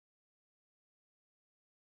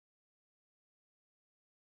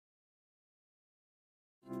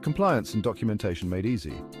Compliance and documentation made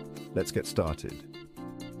easy. Let's get started.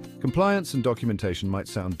 Compliance and documentation might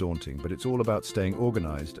sound daunting, but it's all about staying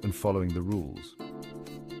organized and following the rules.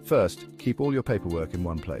 First, keep all your paperwork in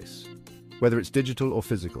one place. Whether it's digital or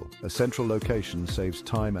physical, a central location saves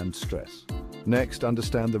time and stress. Next,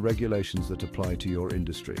 understand the regulations that apply to your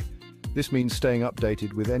industry. This means staying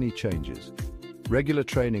updated with any changes. Regular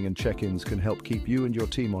training and check-ins can help keep you and your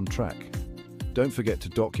team on track. Don't forget to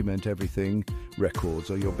document everything. Records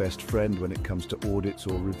are your best friend when it comes to audits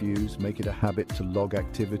or reviews. Make it a habit to log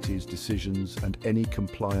activities, decisions, and any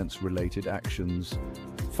compliance-related actions.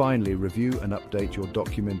 Finally, review and update your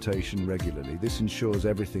documentation regularly. This ensures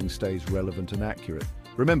everything stays relevant and accurate.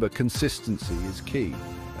 Remember, consistency is key.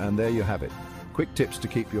 And there you have it. Quick tips to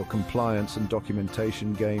keep your compliance and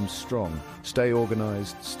documentation game strong. Stay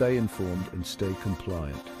organized, stay informed, and stay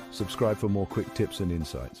compliant. Subscribe for more quick tips and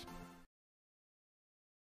insights.